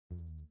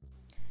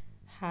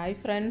Hi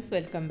friends,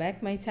 welcome back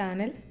my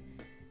channel.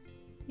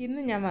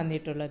 ഇന്ന് ഞാൻ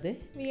വന്നിട്ടുള്ളത്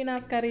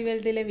വീണാസ് കറി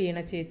വേൾഡിലെ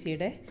വീണ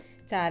ചേച്ചിയുടെ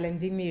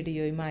ചാലഞ്ചിങ്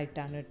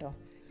വീഡിയോയുമായിട്ടാണ് കേട്ടോ.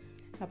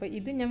 അപ്പോൾ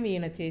ഇത് ഞാൻ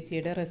വീണ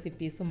ചേച്ചിയുടെ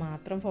റെസിപ്പീസ്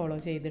മാത്രം ഫോളോ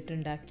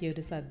ചെയ്തിട്ടുണ്ടാക്കിയ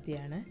ഒരു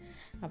സദ്യയാണ്.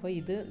 അപ്പോൾ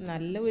ഇത്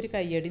നല്ല ഒരു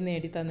കയ്യടി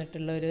നേടി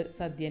തന്നിട്ടുള്ള ഒരു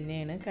സദ്യ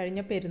തന്നെയാണ്.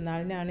 കഴിഞ്ഞ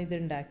പെരുന്നാളിനാണ് ഇത്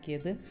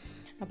ഉണ്ടാക്കിയത്.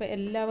 അപ്പോൾ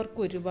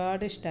എല്ലാവർക്കും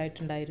ഒരുപാട്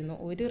ഇഷ്ടമായിട്ടുണ്ടായിരുന്നു.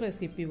 ഒരു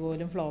റെസിപ്പി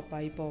പോലും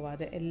ഫ്ലോപ്പായി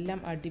പോവാതെ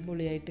എല്ലാം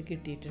അടിപൊളിയായിട്ട്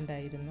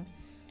കിട്ടിയിട്ടുണ്ടായിരുന്നു.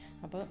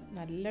 അപ്പോൾ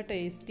നല്ല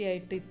ടേസ്റ്റി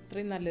ആയിട്ട്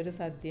ഇത്രയും നല്ലൊരു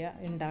സദ്യ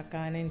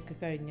ഉണ്ടാക്കാൻ എനിക്ക്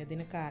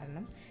കഴിഞ്ഞതിന്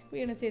കാരണം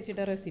വീണ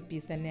ചേച്ചിയുടെ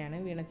റെസിപ്പീസ് തന്നെയാണ്.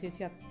 വീണ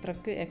ചേച്ചി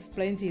അത്രയ്ക്ക്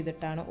എക്സ്പ്ലെയിൻ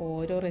ചെയ്തിട്ടാണ്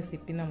ഓരോ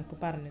റെസിപ്പി നമുക്ക്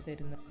പറഞ്ഞു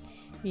തരുന്നത്.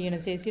 വീണ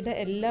ചേച്ചിയുടെ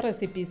എല്ലാ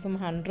റെസിപ്പീസും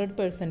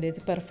 100%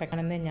 പെർഫെക്റ്റ്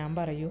ആണെന്ന് ഞാൻ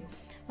പറയൂ.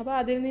 അപ്പോൾ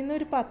അതിൽ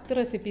നിന്നൊരു 10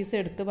 റെസിപ്പീസ്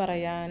എടുത്ത്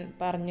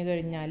പറഞ്ഞു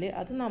കഴിഞ്ഞാൽ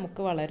അത്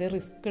നമുക്ക് വളരെ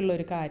റിസ്ക്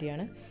ഉള്ളൊരു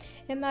കാര്യമാണ്.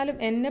 എന്നാലും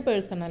എന്നെ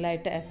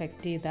പേഴ്സണലായിട്ട്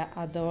എഫക്റ്റ് ചെയ്ത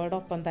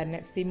അതോടൊപ്പം തന്നെ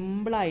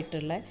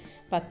സിമ്പിളായിട്ടുള്ള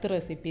 10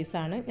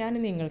 റെസിപ്പീസാണ് ഞാൻ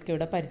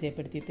നിങ്ങൾക്കിവിടെ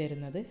പരിചയപ്പെടുത്തി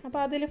തരുന്നത്. അപ്പോൾ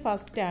അതിൽ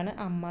ഫസ്റ്റാണ്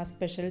അമ്മ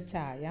സ്പെഷ്യൽ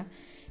ചായ.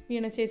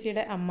 വീണ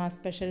ചേച്ചിയുടെ അമ്മ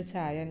സ്പെഷ്യൽ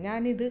ചായ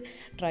ഞാനിത്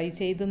ട്രൈ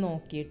ചെയ്ത്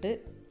നോക്കിയിട്ട്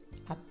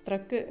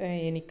അത്രയ്ക്ക്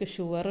എനിക്ക്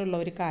ഷുവറുള്ള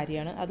ഒരു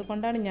കാര്യമാണ്.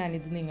 അതുകൊണ്ടാണ്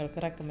ഞാനിത് നിങ്ങൾക്ക്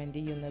റെക്കമെൻഡ്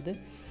ചെയ്യുന്നത്.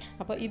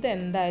 അപ്പോൾ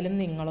ഇതെന്തായാലും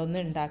നിങ്ങളൊന്ന്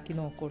ഉണ്ടാക്കി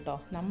നോക്കൂ കേട്ടോ.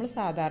 നമ്മൾ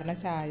സാധാരണ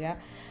ചായ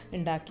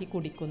ഉണ്ടാക്കി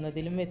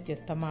കുടിക്കുന്നതിലും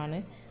വ്യത്യസ്തമാണ്.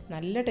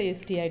 നല്ല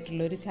ടേസ്റ്റി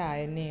ആയിട്ടുള്ളൊരു ചായ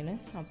തന്നെയാണ്.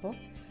 അപ്പോൾ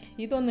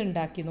ഇതൊന്ന്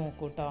ഉണ്ടാക്കി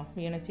നോക്കൂ കേട്ടോ.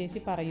 വീണ ചേച്ചി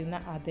പറയുന്ന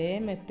അതേ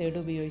മെത്തേഡ്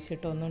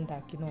ഉപയോഗിച്ചിട്ടൊന്ന്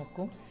ഉണ്ടാക്കി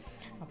നോക്കൂ.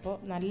 അപ്പോൾ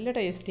നല്ല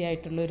ടേസ്റ്റി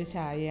ആയിട്ടുള്ളൊരു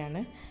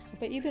ചായയാണ്.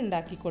 അപ്പോൾ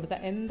ഇതുണ്ടാക്കി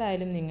കൊടുത്താൽ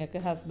എന്തായാലും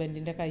നിങ്ങൾക്ക്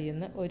ഹസ്ബൻഡിൻ്റെ കയ്യിൽ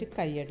നിന്ന് ഒരു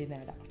കയ്യടി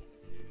നേടാം.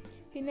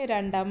 പിന്നെ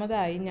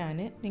രണ്ടാമതായി ഞാൻ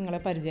നിങ്ങളെ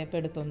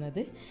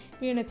പരിചയപ്പെടുത്തുന്നത്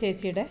വീണ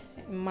ചേച്ചിയുടെ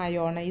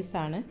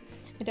മയോണൈസാണ്.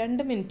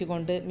 2 മിനിറ്റ്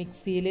കൊണ്ട്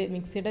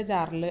മിക്സിയുടെ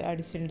ജാറിൽ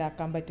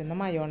അടിച്ചുണ്ടാക്കാൻ പറ്റുന്ന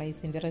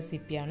മയോണൈസിൻ്റെ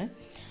റെസിപ്പിയാണ്.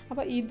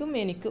 അപ്പോൾ ഇതും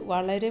എനിക്ക്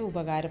വളരെ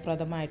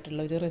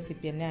ഉപകാരപ്രദമായിട്ടുള്ളൊരു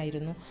റെസിപ്പി തന്നെ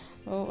ആയിരുന്നു.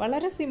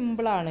 വളരെ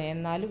സിമ്പിളാണ്,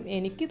 എന്നാലും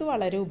എനിക്കിത്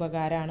വളരെ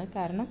ഉപകാരമാണ്.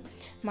 കാരണം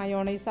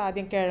മയോണൈസ്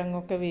ആദ്യം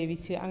കിഴങ്ങൊക്കെ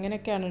വേവിച്ച്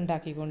അങ്ങനെയൊക്കെയാണ്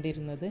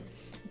ഉണ്ടാക്കിക്കൊണ്ടിരുന്നത്.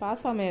 അപ്പോൾ ആ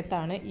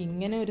സമയത്താണ്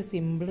ഇങ്ങനെ ഒരു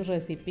സിമ്പിൾ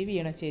റെസിപ്പി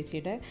വീണ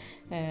ചേച്ചിയുടെ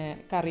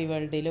കറി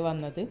വേൾഡിൽ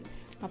വന്നത്.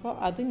 അപ്പോൾ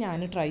അത് ഞാൻ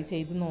ട്രൈ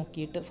ചെയ്ത്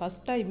നോക്കിയിട്ട്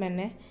ഫസ്റ്റ് ടൈം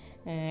തന്നെ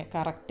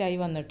കറക്റ്റായി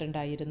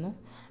വന്നിട്ടുണ്ടായിരുന്നു.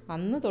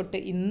 അന്ന് തൊട്ട്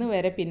ഇന്ന്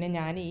വരെ പിന്നെ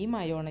ഞാൻ ഈ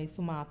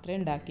മയോണൈസ് മാത്രമേ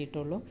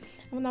ഉണ്ടാക്കിയിട്ടുള്ളൂ.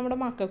 അപ്പോൾ നമ്മുടെ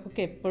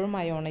മക്കൾക്കൊക്കെ എപ്പോഴും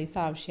മയോണൈസ്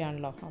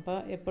ആവശ്യമാണല്ലോ. അപ്പോൾ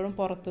എപ്പോഴും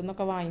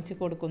പുറത്തുനിന്നൊക്കെ വാങ്ങിച്ച്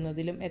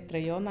കൊടുക്കുന്നതിലും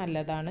എത്രയോ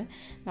നല്ലതാണ്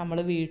നമ്മൾ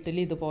വീട്ടിൽ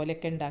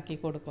ഇതുപോലെയൊക്കെ ഉണ്ടാക്കി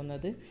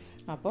കൊടുക്കുന്നത്.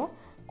 അപ്പോൾ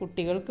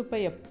കുട്ടികൾക്കിപ്പോൾ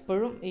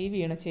എപ്പോഴും ഈ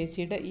വീണ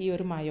ചേച്ചിയുടെ ഈ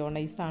ഒരു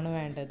മയോണൈസാണ്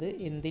വേണ്ടത്.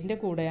 എന്തിൻ്റെ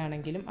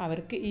കൂടെയാണെങ്കിലും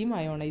അവർക്ക് ഈ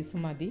മയോണൈസ്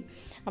മതി.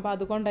 അപ്പോൾ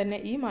അതുകൊണ്ട് തന്നെ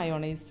ഈ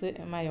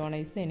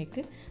മയോണൈസ്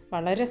എനിക്ക്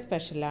വളരെ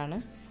സ്പെഷ്യലാണ്.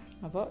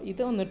 അപ്പോൾ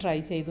ഇതൊന്ന് ട്രൈ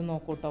ചെയ്ത്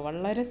നോക്കൂ കേട്ടോ.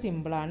 വളരെ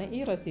സിമ്പിളാണ്. ഈ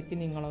റെസിപ്പി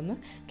നിങ്ങളൊന്ന്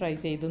ട്രൈ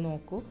ചെയ്ത്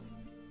നോക്കൂ.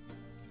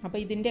 അപ്പോൾ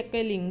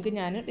ഇതിൻ്റെയൊക്കെ ലിങ്ക്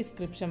ഞാൻ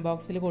ഡിസ്ക്രിപ്ഷൻ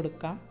ബോക്സിൽ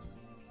കൊടുക്കാം.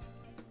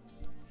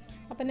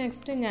 അപ്പോൾ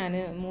നെക്സ്റ്റ് ഞാൻ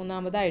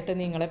മൂന്നാമതായിട്ട്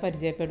നിങ്ങളെ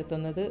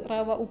പരിചയപ്പെടുത്തുന്നത്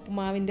റവ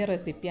ഉപ്പുമാവിൻ്റെ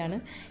റെസിപ്പിയാണ്.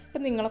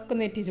 ഇപ്പം നിങ്ങളൊക്കെ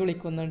നെറ്റിച്ച്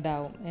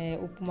വിളിക്കുന്നുണ്ടാവും,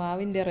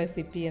 ഉപ്പുമാവിൻ്റെ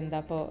റെസിപ്പി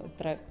എന്താ ഇപ്പോൾ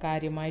ഇത്ര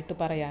കാര്യമായിട്ട്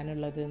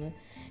പറയാനുള്ളതെന്ന്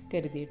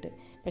കരുതിയിട്ട്.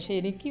 പക്ഷേ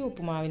എനിക്ക്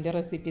ഉപ്പുമാവിൻ്റെ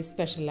റെസിപ്പി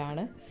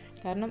സ്പെഷ്യലാണ്.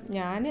 കാരണം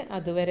ഞാൻ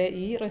അതുവരെ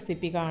ഈ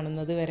റെസിപ്പി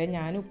കാണുന്നത് വരെ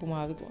ഞാൻ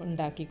ഉപ്പുമാവ്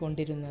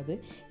ഉണ്ടാക്കിക്കൊണ്ടിരുന്നത്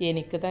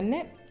എനിക്ക് തന്നെ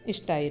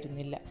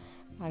ഇഷ്ടമായിരുന്നില്ല.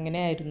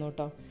 അങ്ങനെയായിരുന്നു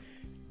കേട്ടോ.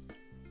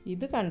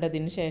 ഇത്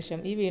കണ്ടതിന് ശേഷം,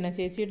 ഈ വീണ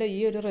ചേച്ചിയുടെ ഈ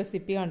ഒരു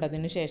റെസിപ്പി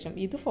കണ്ടതിന് ശേഷം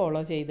ഇത്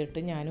ഫോളോ ചെയ്തിട്ട്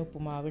ഞാൻ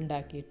ഉപ്പുമാവ്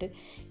ഉണ്ടാക്കിയിട്ട്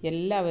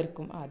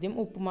എല്ലാവർക്കും, ആദ്യം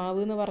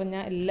ഉപ്പുമാവ് എന്ന്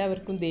പറഞ്ഞാൽ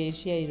എല്ലാവർക്കും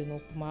ദേഷ്യമായിരുന്നു.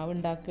 ഉപ്പുമാവ്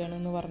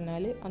ഉണ്ടാക്കുകയാണെന്ന്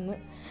പറഞ്ഞാൽ അന്ന്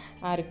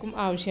ആർക്കും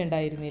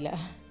ആവശ്യമുണ്ടായിരുന്നില്ല.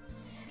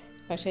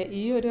 പക്ഷേ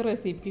ഈ ഒരു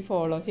റെസിപ്പി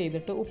ഫോളോ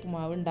ചെയ്തിട്ട്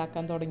ഉപ്പുമാവ്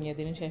ഉണ്ടാക്കാൻ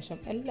തുടങ്ങിയതിന് ശേഷം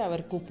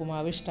എല്ലാവർക്കും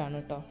ഉപ്പുമാവ് ഇഷ്ടമാണ്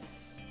കേട്ടോ.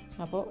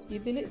 അപ്പോൾ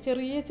ഇതിൽ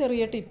ചെറിയ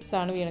ചെറിയ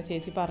ടിപ്സാണ് വീണ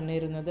ചേച്ചി പറഞ്ഞു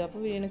തരുന്നത്.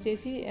 അപ്പോൾ വീണ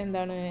ചേച്ചി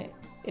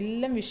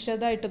എല്ലാം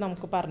വിശദമായിട്ട്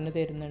നമുക്ക് പറഞ്ഞു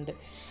തരുന്നുണ്ട്.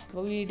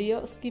 അപ്പോൾ വീഡിയോ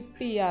സ്കിപ്പ്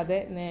ചെയ്യാതെ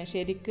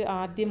ശരിക്ക്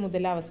ആദ്യം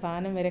മുതൽ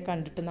അവസാനം വരെ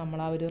കണ്ടിട്ട്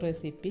നമ്മൾ ആ ഒരു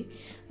റെസിപ്പി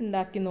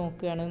ഉണ്ടാക്കി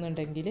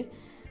നോക്കുകയാണെന്നുണ്ടെങ്കിൽ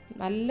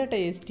നല്ല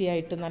ടേസ്റ്റി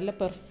ആയിട്ട് നല്ല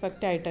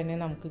പെർഫെക്റ്റ് ആയിട്ട് തന്നെ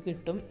നമുക്ക്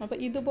കിട്ടും. അപ്പോൾ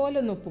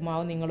ഇതുപോലൊന്ന്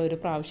ഉപ്പുമാവ് നിങ്ങളൊരു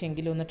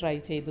പ്രാവശ്യമെങ്കിലും ഒന്ന് ട്രൈ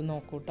ചെയ്ത്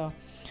നോക്കൂ കേട്ടോ.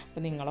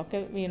 അപ്പോൾ നിങ്ങളൊക്കെ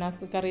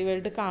വീണാസ് കറി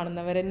വേൾഡ്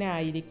കാണുന്നവർ തന്നെ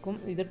ആയിരിക്കും,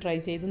 ഇത് ട്രൈ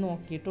ചെയ്ത്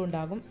നോക്കിയിട്ടും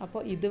ഉണ്ടാകും.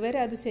 അപ്പോൾ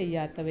ഇതുവരെ അത്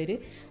ചെയ്യാത്തവർ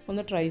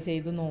ഒന്ന് ട്രൈ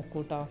ചെയ്ത്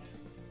നോക്കൂ കേട്ടോ.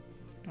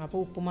 അപ്പോൾ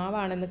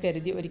ഉപ്പുമാവാണെന്ന്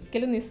കരുതി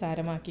ഒരിക്കലും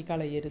നിസ്സാരമാക്കി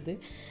കളയരുത്.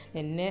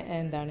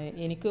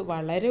 എനിക്ക്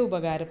വളരെ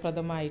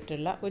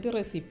ഉപകാരപ്രദമായിട്ടുള്ള ഒരു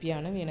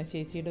റെസിപ്പിയാണ്, വീണ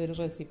ചേച്ചിയുടെ ഒരു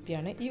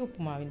റെസിപ്പിയാണ് ഈ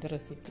ഉപ്പുമാവിൻ്റെ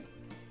റെസിപ്പി.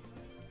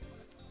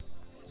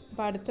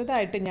 അപ്പോൾ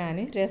അടുത്തതായിട്ട് ഞാൻ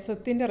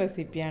രസത്തിൻ്റെ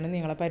റെസിപ്പിയാണ്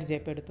നിങ്ങളെ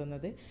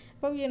പരിചയപ്പെടുത്തുന്നത്.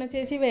 അപ്പോൾ വീണ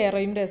ചേച്ചി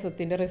വേറെയും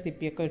രസത്തിൻ്റെ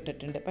റെസിപ്പിയൊക്കെ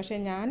ഇട്ടിട്ടുണ്ട്. പക്ഷേ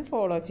ഞാൻ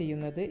ഫോളോ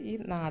ചെയ്യുന്നത് ഈ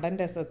നാടൻ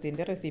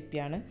രസത്തിൻ്റെ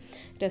റെസിപ്പിയാണ്.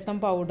 രസം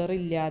പൗഡർ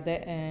ഇല്ലാതെ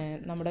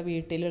നമ്മുടെ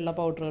വീട്ടിലുള്ള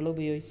പൗഡറുകൾ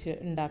ഉപയോഗിച്ച്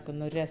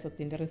ഉണ്ടാക്കുന്ന ഒരു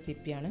രസത്തിൻ്റെ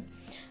റെസിപ്പിയാണ്.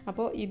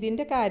 അപ്പോൾ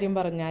ഇതിൻ്റെ കാര്യം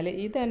പറഞ്ഞാൽ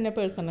ഇത് എന്നെ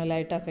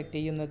പേഴ്സണലായിട്ട് അഫക്റ്റ്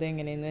ചെയ്യുന്നത്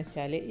എങ്ങനെയെന്ന്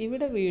വെച്ചാൽ,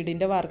 ഇവിടെ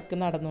വീടിൻ്റെ വർക്ക്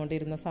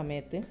നടന്നുകൊണ്ടിരുന്ന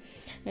സമയത്ത്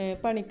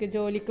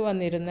ജോലിക്ക്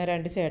വന്നിരുന്ന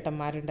 2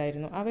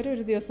 ചേട്ടന്മാരുണ്ടായിരുന്നു.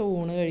 അവരൊരു ദിവസം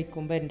ഊണ്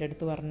കഴിക്കുമ്പോൾ എൻ്റെ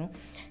അടുത്ത് പറഞ്ഞു,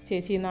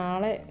 ചേച്ചി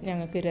നാളെ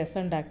ഞങ്ങൾക്ക്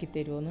രസം ഉണ്ടാക്കി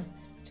തരുമോയെന്ന്.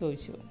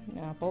 ചോദിച്ചു.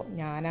 അപ്പോൾ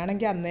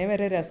ഞാനാണെങ്കിൽ അന്നേ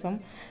വരെ രസം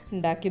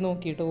ഉണ്ടാക്കി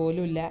നോക്കിയിട്ട്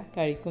പോലും ഇല്ല,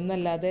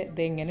 കഴിക്കുന്നല്ലാതെ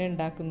ഇതെങ്ങനെ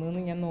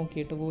ഉണ്ടാക്കുന്നതെന്ന് ഞാൻ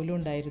നോക്കിയിട്ട് പോലും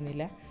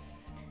ഉണ്ടായിരുന്നില്ല.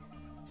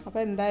 അപ്പോൾ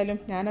എന്തായാലും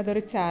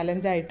ഞാനതൊരു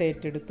ചാലഞ്ചായിട്ട്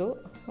ഏറ്റെടുത്തു.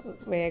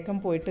 വേഗം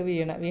പോയിട്ട്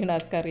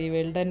വീണാസ് കറി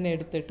വേൾഡ് തന്നെ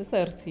എടുത്തിട്ട്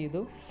സെർച്ച്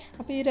ചെയ്തു.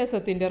 അപ്പോൾ ഈ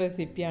രസത്തിൻ്റെ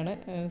റെസിപ്പിയാണ്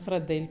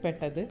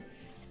ശ്രദ്ധയിൽപ്പെട്ടത്.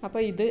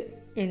 അപ്പോൾ ഇത്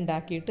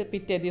ഉണ്ടാക്കിയിട്ട്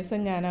പിറ്റേ ദിവസം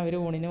ഞാൻ അവർ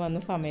ഊണിന് വന്ന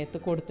സമയത്ത്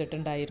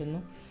കൊടുത്തിട്ടുണ്ടായിരുന്നു.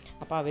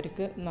 അപ്പോൾ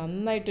അവർക്ക്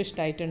നന്നായിട്ട്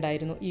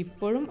ഇഷ്ടമായിട്ടുണ്ടായിരുന്നു.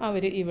 ഇപ്പോഴും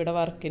അവർ ഇവിടെ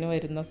വർക്കിന്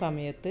വരുന്ന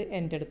സമയത്ത്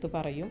എൻ്റെ അടുത്ത്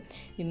പറയും,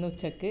 ഇന്ന്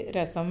ഉച്ചക്ക്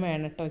രസം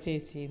വേണം കേട്ടോ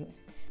ചേച്ചിന്ന്.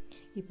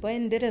 ഇപ്പോൾ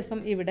എൻ്റെ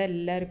രസം ഇവിടെ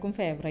എല്ലാവർക്കും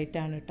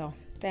ഫേവറേറ്റാണ് കേട്ടോ.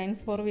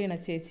 താങ്ക്സ് ഫോർ വീണ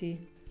ചേച്ചി.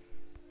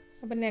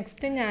 അപ്പോൾ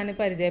നെക്സ്റ്റ് ഞാൻ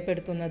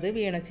പരിചയപ്പെടുത്തുന്നത്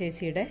വീണ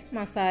ചേച്ചിയുടെ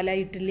മസാല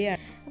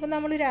ഇഡ്ഡലിയാണ്. അപ്പോൾ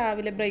നമ്മൾ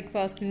രാവിലെ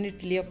ബ്രേക്ക്ഫാസ്റ്റിന്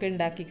ഇഡ്ഡലിയൊക്കെ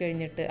ഉണ്ടാക്കി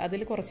കഴിഞ്ഞിട്ട്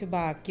അതിൽ കുറച്ച്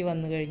ബാക്കി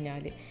വന്നു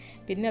കഴിഞ്ഞാൽ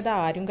പിന്നെ അത്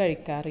ആരും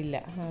കഴിക്കാറില്ല.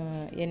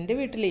 എൻ്റെ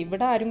വീട്ടിൽ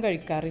ഇവിടെ ആരും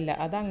കഴിക്കാറില്ല.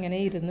 അതങ്ങനെ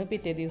ഇരുന്ന്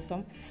പിറ്റേ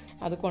ദിവസം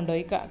അത്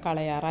കൊണ്ടുപോയി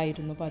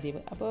കളയാറായിരുന്നു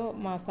പതിവ്. അപ്പോൾ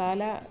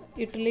മസാല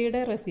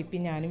ഇഡ്ഡലിയുടെ റെസിപ്പി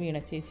ഞാൻ വീണ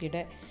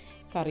ചേച്ചിയുടെ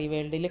കറി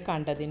വേൾഡിൽ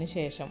കണ്ടതിന്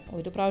ശേഷം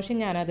ഒരു പ്രാവശ്യം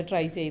ഞാനത്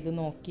ട്രൈ ചെയ്ത്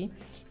നോക്കി.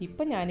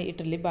 ഇപ്പം ഞാൻ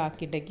ഇഡ്ഡലി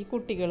ബാക്കിയുണ്ടെങ്കിൽ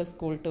കുട്ടികൾ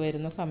സ്കൂളിട്ട്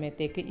വരുന്ന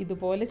സമയത്തേക്ക്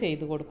ഇതുപോലെ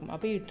ചെയ്ത് കൊടുക്കും.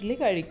 അപ്പോൾ ഇഡ്ഡലി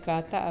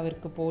കഴിക്കാത്ത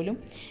അവർക്ക് പോലും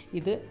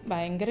ഇത്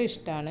ഭയങ്കര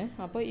ഇഷ്ടമാണ്.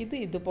 അപ്പോൾ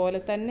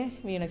ഇതുപോലെ തന്നെ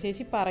വീണ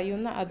ചേച്ചി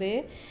പറയുന്ന അതേ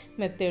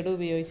മെത്തേഡ്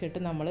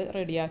ഉപയോഗിച്ചിട്ട് നമ്മൾ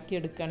റെഡിയാക്കി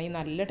എടുക്കുകയാണെങ്കിൽ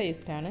നല്ല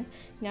ടേസ്റ്റാണ്.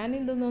 ഞാൻ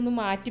ഇതൊന്നൊന്ന്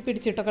മാറ്റി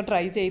പിടിച്ചിട്ടൊക്കെ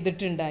ട്രൈ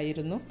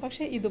ചെയ്തിട്ടുണ്ടായിരുന്നു,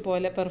 പക്ഷേ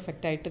ഇതുപോലെ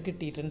പെർഫെക്റ്റായിട്ട്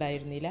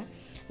കിട്ടിയിട്ടുണ്ടായിരുന്നില്ല.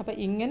 അപ്പോൾ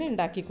ഇങ്ങനെ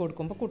ഉണ്ടാക്കി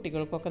കൊടുക്കുമ്പോൾ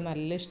കുട്ടികൾക്കൊക്കെ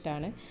നല്ല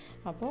ഇഷ്ടമാണ്.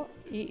 അപ്പോൾ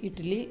ഈ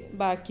ഇഡ്ഡലി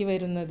ബാക്കി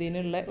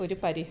വരുന്നതിനുള്ള ഒരു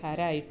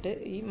പരിഹാരമായിട്ട്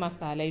ഈ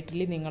മസാല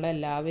ഇഡ്ഡലി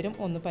നിങ്ങളെല്ലാവരും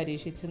ഒന്ന്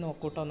പരീക്ഷിച്ച്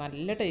നോക്കൂട്ടോ.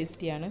 നല്ല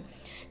ടേസ്റ്റിയാണ്.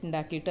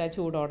 ഉണ്ടാക്കിയിട്ട് ആ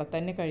ചൂടോടെ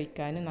തന്നെ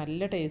കഴിക്കാൻ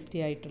നല്ല ടേസ്റ്റി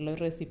ആയിട്ടുള്ള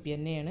ഒരു റെസിപ്പി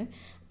തന്നെയാണ്.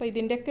 അപ്പോൾ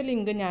ഇതിൻ്റെയൊക്കെ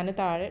ലിങ്ക് ഞാൻ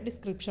താഴെ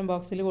ഡിസ്ക്രിപ്ഷൻ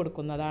ബോക്സിൽ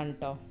കൊടുക്കുന്നതാണ്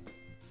കേട്ടോ.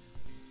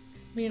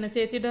 വീണ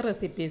ചേച്ചിയുടെ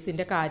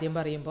റെസിപ്പീസിൻ്റെ കാര്യം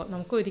പറയുമ്പോൾ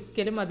നമുക്ക്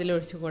ഒരിക്കലും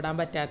അതിലൊഴിച്ചു കൂടാൻ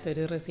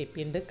പറ്റാത്തൊരു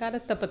റെസിപ്പി ഉണ്ട്,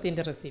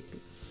 കലത്തപ്പത്തിൻ്റെ റെസിപ്പി.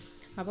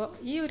 അപ്പോൾ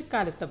ഈ ഒരു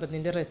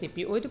കലത്തപ്പത്തിൻ്റെ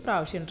റെസിപ്പി ഒരു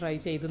പ്രാവശ്യം ട്രൈ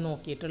ചെയ്ത്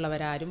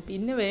നോക്കിയിട്ടുള്ളവരാരും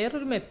പിന്നെ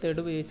വേറൊരു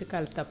മെത്തേഡ് ഉപയോഗിച്ച്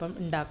കലത്തപ്പം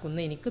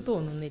ഉണ്ടാക്കുമെന്ന് എനിക്ക്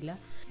തോന്നുന്നില്ല.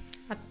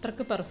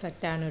 അത്രക്ക്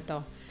പെർഫെക്റ്റാണ് കേട്ടോ.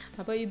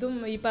 അപ്പോൾ ഇതും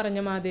ഈ പറഞ്ഞ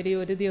മാതിരി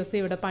ഒരു ദിവസം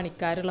ഇവിടെ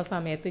പണിക്കാരുള്ള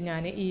സമയത്ത്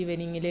ഞാൻ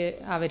ഈവനിങ്ങിൽ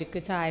അവർക്ക്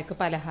ചായക്ക്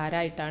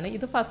പലഹാരമായിട്ടാണ്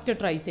ഇത് ഫസ്റ്റ്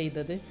ട്രൈ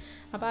ചെയ്തത്.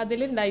 അപ്പോൾ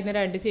അതിലുണ്ടായിരുന്ന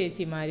 2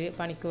 ചേച്ചിമാർ,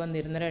 പണിക്ക്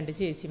വന്നിരുന്ന 2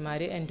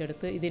 ചേച്ചിമാർ എൻ്റെ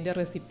അടുത്ത് ഇതിൻ്റെ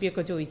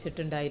റെസിപ്പിയൊക്കെ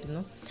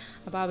ചോദിച്ചിട്ടുണ്ടായിരുന്നു.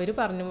 അപ്പോൾ അവർ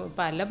പറഞ്ഞു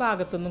പല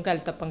ഭാഗത്തുനിന്നും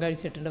കലത്തപ്പം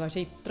കഴിച്ചിട്ടുണ്ട്,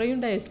 പക്ഷേ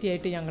ഇത്രയും ടേസ്റ്റി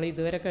ആയിട്ട് ഞങ്ങൾ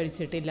ഇതുവരെ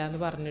കഴിച്ചിട്ടില്ല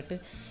എന്ന് പറഞ്ഞിട്ട്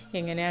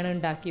എങ്ങനെയാണ്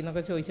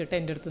ഉണ്ടാക്കിയെന്നൊക്കെ ചോദിച്ചിട്ട്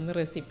എൻ്റെ അടുത്തുനിന്ന്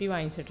റെസിപ്പി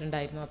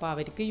വാങ്ങിച്ചിട്ടുണ്ടായിരുന്നു. അപ്പോൾ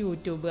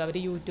അവർ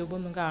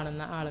യൂട്യൂബൊന്നും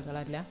കാണുന്ന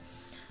ആളുകളല്ല.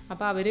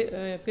 അപ്പോൾ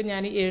അവർക്ക്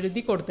ഞാൻ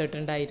എഴുതി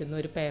കൊടുത്തിട്ടുണ്ടായിരുന്നു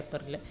ഒരു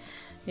പേപ്പറിൽ.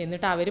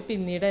 എന്നിട്ട് അവർ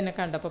പിന്നീട് എന്നെ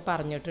കണ്ടപ്പോൾ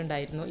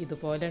പറഞ്ഞിട്ടുണ്ടായിരുന്നു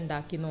ഇതുപോലെ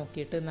ഉണ്ടാക്കി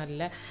നോക്കിയിട്ട്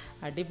നല്ല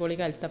അടിപൊളി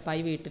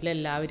കലത്തപ്പായി,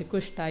 വീട്ടിലെല്ലാവർക്കും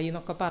ഇഷ്ടമായി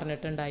എന്നൊക്കെ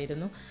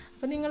പറഞ്ഞിട്ടുണ്ടായിരുന്നു.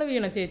 അപ്പോൾ നിങ്ങൾ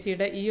വീണ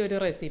ചേച്ചിയുടെ ഈ ഒരു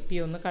റെസിപ്പി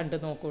ഒന്ന് കണ്ടു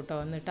നോക്കൂ കേട്ടോ.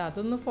 എന്നിട്ട്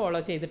അതൊന്ന്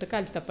ഫോളോ ചെയ്തിട്ട്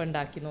കലത്തപ്പം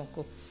ഉണ്ടാക്കി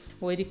നോക്കൂ.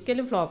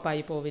 ഒരിക്കലും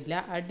ഫ്ലോപ്പായി പോവില്ല.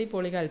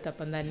 അടിപൊളി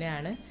കലത്തപ്പം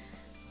തന്നെയാണ്.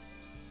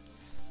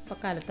 അപ്പോൾ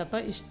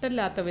കലത്തപ്പം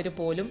ഇഷ്ടമില്ലാത്തവർ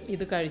പോലും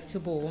ഇത് കഴിച്ചു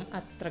പോവും,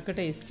 അത്രക്ക്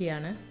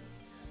ടേസ്റ്റിയാണ്.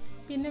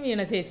 പിന്നെ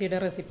വീണ ചേച്ചിയുടെ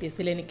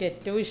റെസിപ്പീസിൽ എനിക്ക്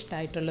ഏറ്റവും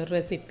ഇഷ്ടമായിട്ടുള്ളൊരു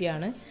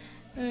റെസിപ്പിയാണ്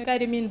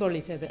കരിമീൻ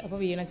പൊള്ളിച്ചത്. അപ്പോൾ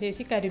വീണ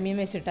ചേച്ചി കരിമീൻ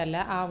വെച്ചിട്ടല്ല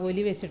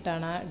ആവോലി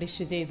വെച്ചിട്ടാണ് ആ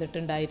ഡിഷ്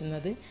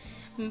ചെയ്തിട്ടുണ്ടായിരുന്നത്.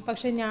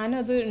 പക്ഷേ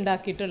ഞാനത്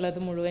ഉണ്ടാക്കിയിട്ടുള്ളത്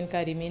മുഴുവൻ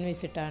കരിമീൻ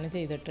വെച്ചിട്ടാണ്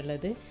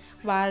ചെയ്തിട്ടുള്ളത്.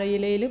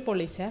 വാഴയിലയിൽ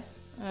പൊള്ളിച്ച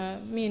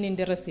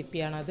മീനിൻ്റെ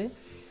റെസിപ്പിയാണത്.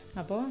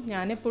 അപ്പോൾ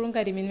ഞാനെപ്പോഴും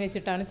കരിമീൻ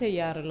വെച്ചിട്ടാണ്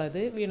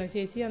ചെയ്യാറുള്ളത്. വീണ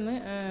ചേച്ചി അന്ന്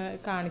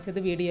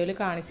വീഡിയോയിൽ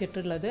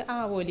കാണിച്ചിട്ടുള്ളത്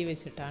ആവോലി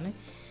വെച്ചിട്ടാണ്.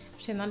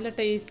 പക്ഷെ നല്ല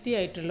ടേസ്റ്റി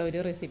ആയിട്ടുള്ള ഒരു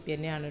റെസിപ്പി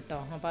തന്നെയാണ് കേട്ടോ.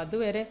 അപ്പോൾ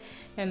അതുവരെ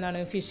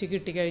ഫിഷ്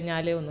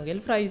കിട്ടിക്കഴിഞ്ഞാൽ ഒന്നുകിൽ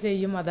ഫ്രൈ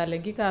ചെയ്യും,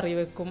 അതല്ലെങ്കിൽ കറി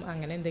വെക്കും,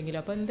 അങ്ങനെ എന്തെങ്കിലും.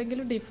 അപ്പോൾ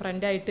എന്തെങ്കിലും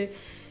ഡിഫറെൻ്റായിട്ട്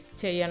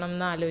ചെയ്യണം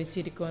എന്ന്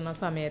ആലോചിച്ചിരിക്കുന്ന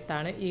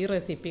സമയത്താണ് ഈ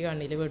റെസിപ്പി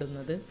കണ്ണിൽ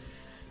വിടുന്നത്.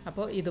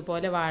 അപ്പോൾ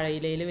ഇതുപോലെ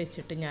വാഴയിലയിൽ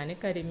വെച്ചിട്ട് ഞാൻ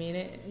കരിമീൻ,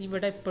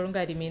 ഇവിടെ എപ്പോഴും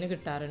കരിമീൻ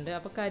കിട്ടാറുണ്ട്.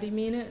 അപ്പോൾ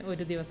കരിമീൻ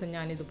ഒരു ദിവസം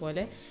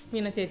ഞാനിതുപോലെ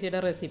വീണ ചേച്ചിയുടെ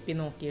റെസിപ്പി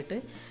നോക്കിയിട്ട്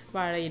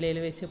വാഴയിലയിൽ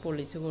വെച്ച്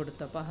പൊള്ളിച്ച്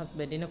കൊടുത്തപ്പോൾ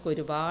ഹസ്ബൻഡിനൊക്കെ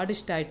ഒരുപാട്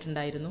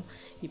ഇഷ്ടമായിട്ടുണ്ടായിരുന്നു.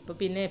 ഇപ്പോൾ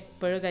പിന്നെ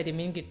എപ്പോഴും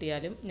കരിമീൻ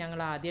കിട്ടിയാലും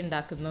ഞങ്ങൾ ആദ്യം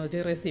ഉണ്ടാക്കുന്ന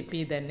ഒരു റെസിപ്പി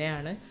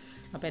ഇതന്നെയാണ്.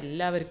 അപ്പോൾ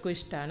എല്ലാവർക്കും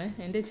ഇഷ്ടമാണ്.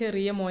 എൻ്റെ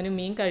ചെറിയ മോന്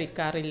മീൻ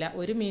കഴിക്കാറില്ല,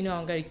 ഒരു മീനും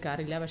അവൻ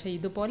കഴിക്കാറില്ല. പക്ഷേ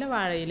ഇതുപോലെ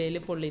വാഴയിലയിൽ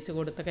പൊള്ളിച്ച്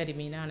കൊടുത്ത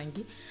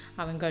കരിമീനാണെങ്കിൽ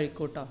അവൻ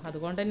കഴിക്കൂട്ടോ.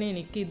 അതുകൊണ്ട് തന്നെ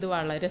എനിക്ക് ഇത്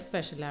വളരെ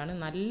സ്പെഷ്യലാണ്,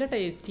 നല്ല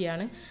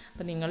ടേസ്റ്റിയാണ്.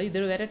 അപ്പോൾ നിങ്ങൾ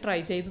ഇതുവരെ ട്രൈ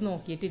ചെയ്ത്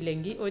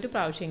നോക്കിയിട്ടില്ലെങ്കിൽ ഒരു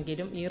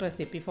പ്രാവശ്യമെങ്കിലും ഈ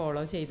റെസിപ്പി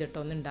ഫോളോ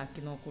ചെയ്തിട്ടൊന്ന്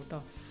ഉണ്ടാക്കി നോക്കൂട്ടോ.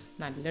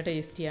 നല്ല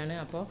ടേസ്റ്റിയാണ്.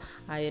 അപ്പോൾ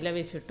അയല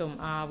വെച്ചിട്ടും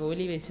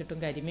ആവോലി വെച്ചിട്ടും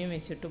കരിമീൻ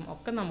വെച്ചിട്ടും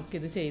ഒക്കെ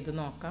നമുക്കിത് ചെയ്ത്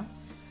നോക്കാം.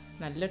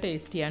 നല്ല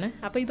ടേസ്റ്റിയാണ്.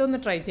 അപ്പോൾ ഇതൊന്ന്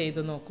ട്രൈ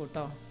ചെയ്ത്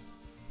നോക്കൂട്ടോ.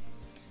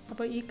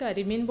 അപ്പോൾ ഈ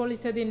കരിമീൻ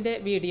പൊള്ളിച്ചതിൻ്റെ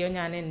വീഡിയോ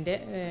ഞാൻ എൻ്റെ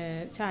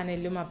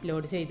ചാനലിലും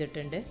അപ്ലോഡ്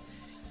ചെയ്തിട്ടുണ്ട്.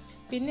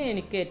 പിന്നെ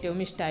എനിക്ക് ഏറ്റവും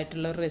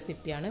ഇഷ്ടമായിട്ടുള്ള ഒരു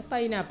റെസിപ്പിയാണ്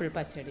പൈനാപ്പിൾ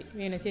പച്ചടി,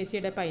 വീണ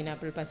ചേച്ചിയുടെ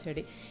പൈനാപ്പിൾ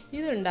പച്ചടി.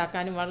 ഇത്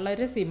ഉണ്ടാക്കാൻ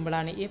വളരെ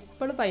സിമ്പിളാണ്.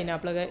 എപ്പോഴും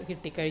പൈനാപ്പിൾ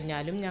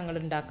കിട്ടിക്കഴിഞ്ഞാലും ഞങ്ങൾ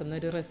ഉണ്ടാക്കുന്ന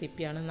ഒരു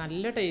റെസിപ്പിയാണ്.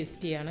 നല്ല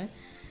ടേസ്റ്റിയാണ്.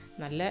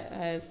 നല്ല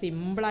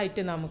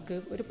സിമ്പിളായിട്ട് നമുക്ക്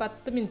ഒരു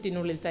 10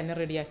 മിനിറ്റിനുള്ളിൽ തന്നെ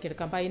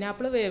റെഡിയാക്കിയെടുക്കാം.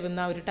 പൈനാപ്പിൾ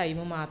വേവുന്ന ഒരു ടൈം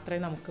മാത്രമേ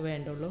നമുക്ക്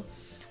വേണ്ടുള്ളൂ.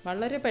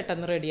 വളരെ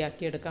പെട്ടെന്ന്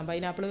റെഡിയാക്കിയെടുക്കാം.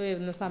 പൈനാപ്പിൾ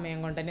വേവുന്ന സമയം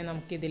കൊണ്ട് തന്നെ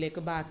നമുക്ക്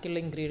ഇതിലേക്ക് ബാക്കിയുള്ള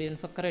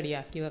ഇൻഗ്രീഡിയൻസ് ഒക്കെ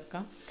റെഡിയാക്കി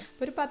വെക്കാം.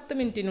 അപ്പോൾ ഒരു 10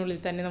 മിനിറ്റിനുള്ളിൽ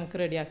തന്നെ നമുക്ക്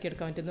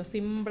റെഡിയാക്കിയെടുക്കാൻ പറ്റുന്ന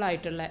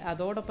സിമ്പിളായിട്ടുള്ള,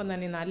 അതോടൊപ്പം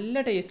തന്നെ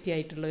നല്ല ടേസ്റ്റി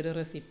ആയിട്ടുള്ള ഒരു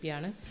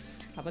റെസിപ്പിയാണ്.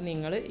 അപ്പോൾ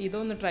നിങ്ങൾ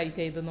ഇതൊന്ന് ട്രൈ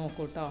ചെയ്ത്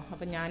നോക്കൂ കേട്ടോ.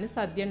 അപ്പോൾ ഞാൻ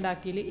സദ്യ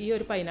ഉണ്ടാക്കിയിൽ ഈ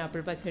ഒരു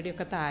പൈനാപ്പിൾ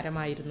പച്ചടിയൊക്കെ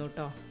താരമായിരുന്നു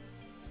കേട്ടോ.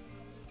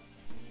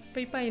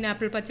 അപ്പോൾ ഈ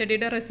പൈനാപ്പിൾ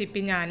പച്ചടിയുടെ റെസിപ്പി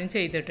ഞാനും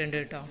ചെയ്തിട്ടുണ്ട്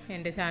കേട്ടോ,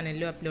 എൻ്റെ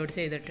ചാനലിലും അപ്ലോഡ്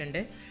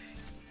ചെയ്തിട്ടുണ്ട്.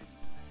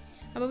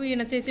 അപ്പോൾ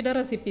വീണ ചേച്ചിയുടെ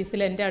റെസിപ്പീസിൽ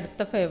എൻ്റെ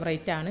അടുത്ത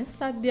ഫേവറേറ്റാണ്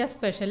സദ്യ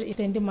സ്പെഷ്യൽ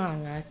ഇൻസ്റ്റൻറ്റ്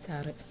മാങ്ങ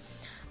അച്ചാർ.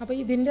 അപ്പോൾ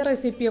ഇതിൻ്റെ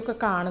റെസിപ്പിയൊക്കെ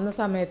കാണുന്ന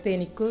സമയത്ത്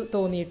എനിക്ക്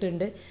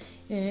തോന്നിയിട്ടുണ്ട്,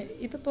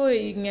 ഇതിപ്പോൾ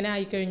ഇങ്ങനെ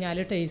ആയിക്കഴിഞ്ഞാൽ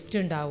ടേസ്റ്റ്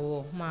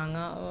ഉണ്ടാവുമോ? മാങ്ങ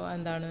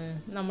എന്താണ്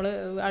നമ്മൾ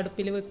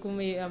അടുപ്പിൽ വെക്കും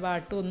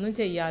വാട്ടും ഒന്നും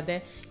ചെയ്യാതെ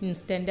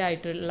ഇൻസ്റ്റൻ്റ്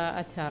ആയിട്ടുള്ള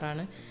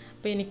അച്ചാറാണ്.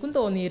 അപ്പോൾ എനിക്കും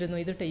തോന്നിയിരുന്നു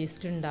ഇത്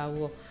ടേസ്റ്റ്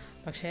ഉണ്ടാവുമോ.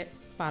 പക്ഷേ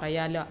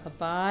പറയാലോ,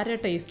 അപാര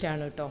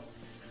ടേസ്റ്റാണ് കേട്ടോ.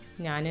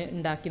 ഞാൻ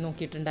ഉണ്ടാക്കി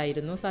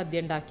നോക്കിയിട്ടുണ്ടായിരുന്നു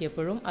സദ്യ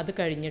ഉണ്ടാക്കിയപ്പോഴും, അത്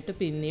കഴിഞ്ഞിട്ട്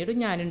പിന്നീട്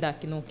ഞാൻ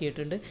ഉണ്ടാക്കി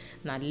നോക്കിയിട്ടുണ്ട്.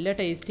 നല്ല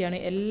ടേസ്റ്റിയാണ്.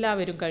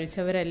 എല്ലാവരും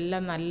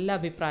കഴിച്ചവരെല്ലാം നല്ല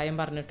അഭിപ്രായം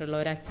പറഞ്ഞിട്ടുള്ള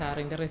ഒരു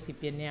അച്ചാറിൻ്റെ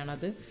റെസിപ്പി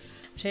തന്നെയാണത്.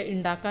 പക്ഷേ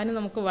ഉണ്ടാക്കാൻ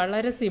നമുക്ക്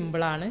വളരെ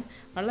സിമ്പിളാണ്,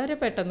 വളരെ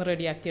പെട്ടെന്ന്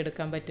റെഡിയാക്കി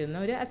എടുക്കാൻ പറ്റുന്ന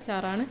ഒരു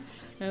അച്ചാറാണ്.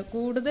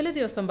 കൂടുതൽ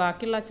ദിവസം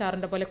ബാക്കിയുള്ള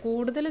അച്ചാറിൻ്റെ പോലെ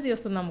കൂടുതൽ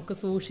ദിവസം നമുക്ക്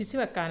സൂക്ഷിച്ച്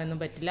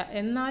വെക്കാനൊന്നും പറ്റില്ല.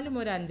 എന്നാലും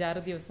ഒരു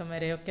 5-6 ദിവസം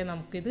വരെയൊക്കെ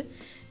നമുക്കിത്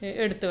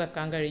എടുത്ത്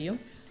വെക്കാൻ കഴിയും.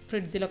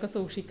 ഫ്രിഡ്ജിലൊക്കെ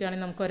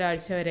സൂക്ഷിക്കുകയാണെങ്കിൽ നമുക്ക്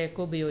ഒരാഴ്ച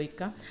വരെയൊക്കെ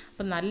ഉപയോഗിക്കാം.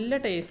 അപ്പോൾ നല്ല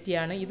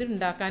ടേസ്റ്റിയാണ്. ഇത്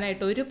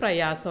ഉണ്ടാക്കാനായിട്ട് ഒരു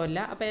പ്രയാസമല്ല.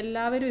 അപ്പോൾ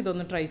എല്ലാവരും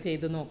ഇതൊന്ന് ട്രൈ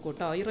ചെയ്ത് നോക്കൂ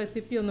കേട്ടോ. ഈ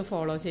റെസിപ്പി ഒന്ന്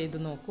ഫോളോ ചെയ്ത്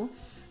നോക്കൂ,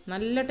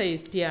 നല്ല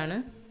ടേസ്റ്റിയാണ്.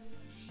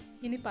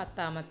 ഇനി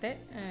 10ാമത്തെ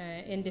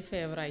എൻ്റെ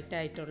ഫേവറേറ്റ്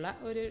ആയിട്ടുള്ള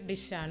ഒരു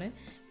ഡിഷാണ്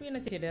വീണ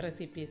ചേച്ചിയുടെ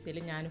റെസിപ്പീസിൽ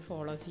ഞാൻ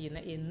ഫോളോ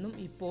ചെയ്യുന്ന, എന്നും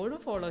ഇപ്പോഴും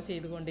ഫോളോ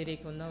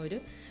ചെയ്തുകൊണ്ടിരിക്കുന്ന ഒരു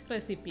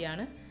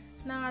റെസിപ്പിയാണ്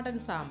നാടൻ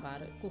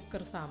സാമ്പാർ,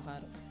 കുക്കർ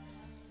സാമ്പാർ.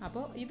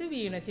 അപ്പോൾ ഇത്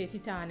വീണ ചേച്ചി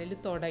ചാനൽ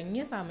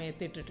തുടങ്ങിയ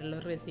സമയത്ത് ഇട്ടിട്ടുള്ള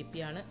ഒരു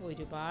റെസിപ്പിയാണ്.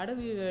 ഒരുപാട്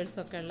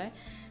വ്യൂവേഴ്സൊക്കെ ഉള്ള,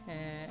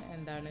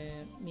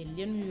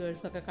 മില്യൺ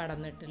വ്യൂവേഴ്സൊക്കെ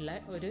കടന്നിട്ടുള്ള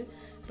ഒരു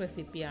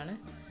റെസിപ്പിയാണ്.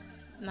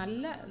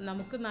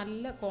 നമുക്ക്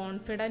നല്ല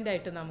കോൺഫിഡൻ്റ്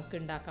ആയിട്ട് നമുക്ക്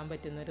ഉണ്ടാക്കാൻ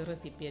പറ്റുന്ന ഒരു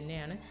റെസിപ്പി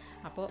തന്നെയാണ്.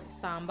 അപ്പോൾ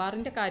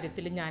സാമ്പാറിൻ്റെ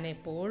കാര്യത്തിൽ ഞാൻ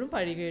എപ്പോഴും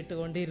പഴി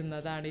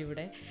കേട്ടുകൊണ്ടിരുന്നതാണ്.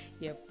 ഇവിടെ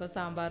എപ്പോൾ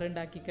സാമ്പാർ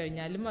ഉണ്ടാക്കി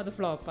കഴിഞ്ഞാലും അത്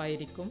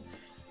ഫ്ലോപ്പായിരിക്കും.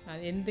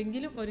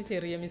 എന്തെങ്കിലും ഒരു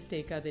ചെറിയ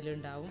മിസ്റ്റേക്ക്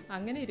അതിലുണ്ടാവും.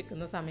 അങ്ങനെ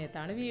ഇരിക്കുന്ന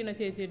സമയത്താണ് വീണ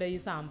ചേച്ചിയുടെ ഈ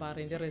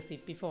സാമ്പാറിൻ്റെ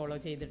റെസിപ്പി ഫോളോ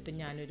ചെയ്തിട്ട്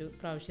ഞാനൊരു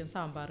പ്രാവശ്യം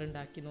സാമ്പാർ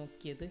ഉണ്ടാക്കി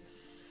നോക്കിയത്.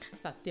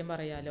 സത്യം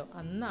പറയാലോ,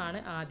 അന്നാണ്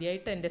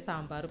ആദ്യമായിട്ട് എൻ്റെ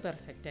സാമ്പാർ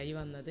പെർഫെക്റ്റായി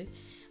വന്നത്.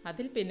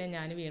 അതിൽ പിന്നെ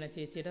ഞാൻ വീണ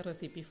ചേച്ചിയുടെ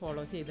റെസിപ്പി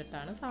ഫോളോ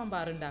ചെയ്തിട്ടാണ്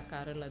സാമ്പാർ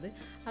ഉണ്ടാക്കാറുള്ളത്.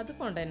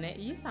 അതുകൊണ്ട് തന്നെ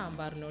ഈ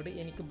സാമ്പാറിനോട്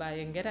എനിക്ക്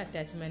ഭയങ്കര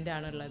അറ്റാച്ച്മെൻ്റ്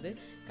ആണുള്ളത്.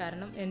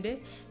 കാരണം എൻ്റെ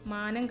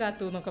മാനം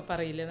കാത്തു എന്നൊക്കെ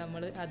പറയില്ലേ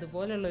നമ്മൾ,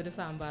 അതുപോലുള്ളൊരു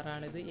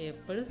സാമ്പാറാണിത്.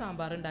 എപ്പോഴും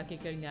സാമ്പാർ ഉണ്ടാക്കി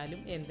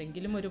കഴിഞ്ഞാലും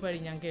എന്തെങ്കിലും ഒരു വഴി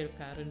ഞാൻ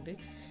കേൾക്കാറുണ്ട്.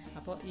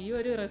 അപ്പോൾ ഈ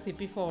ഒരു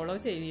റെസിപ്പി ഫോളോ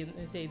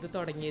ചെയ്ത്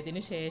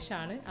തുടങ്ങിയതിന്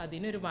ശേഷമാണ്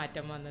അതിനൊരു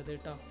മാറ്റം വന്നത്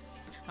കേട്ടോ.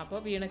 അപ്പോൾ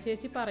വീണ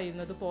ചേച്ചി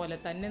പറയുന്നത് പോലെ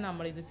തന്നെ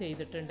നമ്മളിത്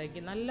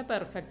ചെയ്തിട്ടുണ്ടെങ്കിൽ നല്ല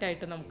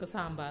പെർഫെക്റ്റായിട്ട് നമുക്ക്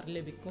സാമ്പാർ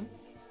ലഭിക്കും.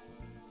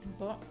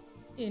 അപ്പോൾ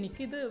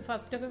എനിക്കിത്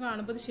ഫസ്റ്റൊക്കെ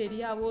കാണുമ്പോൾ ഇത്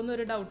ശരിയാവുമോ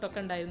എന്നൊരു ഡൗട്ടൊക്കെ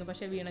ഉണ്ടായിരുന്നു.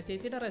 പക്ഷേ വീണ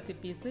ചേച്ചിയുടെ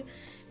റെസിപ്പീസ്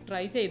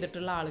ട്രൈ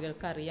ചെയ്തിട്ടുള്ള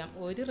ആളുകൾക്കറിയാം,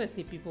 ഒരു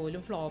റെസിപ്പി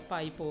പോലും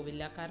ഫ്ലോപ്പായി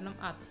പോവില്ല. കാരണം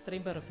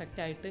അത്രയും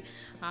പെർഫെക്റ്റായിട്ട്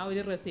ആ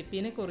ഒരു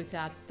റെസിപ്പീനെ കുറിച്ച്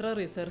അത്ര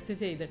റിസർച്ച്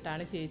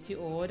ചെയ്തിട്ടാണ് ചേച്ചി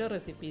ഓരോ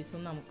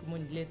റെസിപ്പീസും നമുക്ക്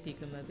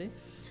മുന്നിലെത്തിക്കുന്നത്.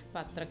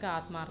 അപ്പോൾ അത്രയ്ക്ക്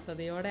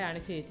ആത്മാർത്ഥതയോടെയാണ്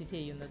ചേച്ചി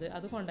ചെയ്യുന്നത്.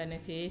 അതുകൊണ്ട് തന്നെ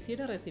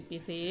ചേച്ചിയുടെ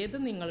റെസിപ്പീസ് ഏത്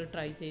നിങ്ങൾ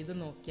ട്രൈ ചെയ്ത്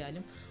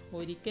നോക്കിയാലും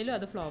ഒരിക്കലും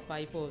അത്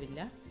ഫ്ലോപ്പായി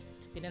പോവില്ല.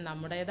 പിന്നെ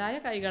നമ്മുടേതായ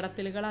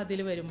കൈകടത്തലുകൾ അതിൽ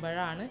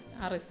വരുമ്പോഴാണ്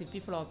ആ റെസിപ്പി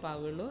ഫ്ലോപ്പ്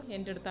ആവുകയുള്ളൂ.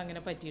 എൻ്റെ അടുത്ത്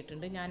അങ്ങനെ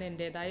പറ്റിയിട്ടുണ്ട്. ഞാൻ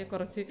എൻ്റേതായ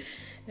കുറച്ച്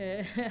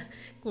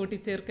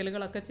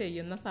കൂട്ടിച്ചേർക്കലുകളൊക്കെ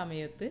ചെയ്യുന്ന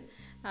സമയത്ത്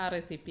ആ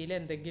റെസിപ്പിയിൽ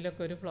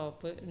എന്തെങ്കിലുമൊക്കെ ഒരു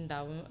ഫ്ലോപ്പ്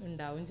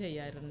ഉണ്ടാവും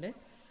ചെയ്യാറുണ്ട്.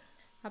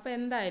 അപ്പോൾ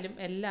എന്തായാലും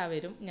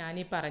എല്ലാവരും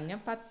ഞാനീ പറഞ്ഞ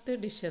 10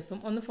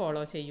 ഡിഷസും ഒന്ന്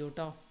ഫോളോ ചെയ്യൂ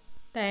കേട്ടോ.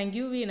 താങ്ക്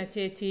യു വീണ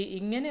ചേച്ചി,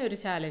 ഇങ്ങനെ ഒരു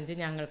ചാലഞ്ച്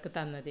ഞങ്ങൾക്ക്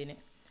തന്നതിന്.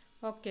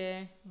 Okay,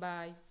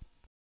 by.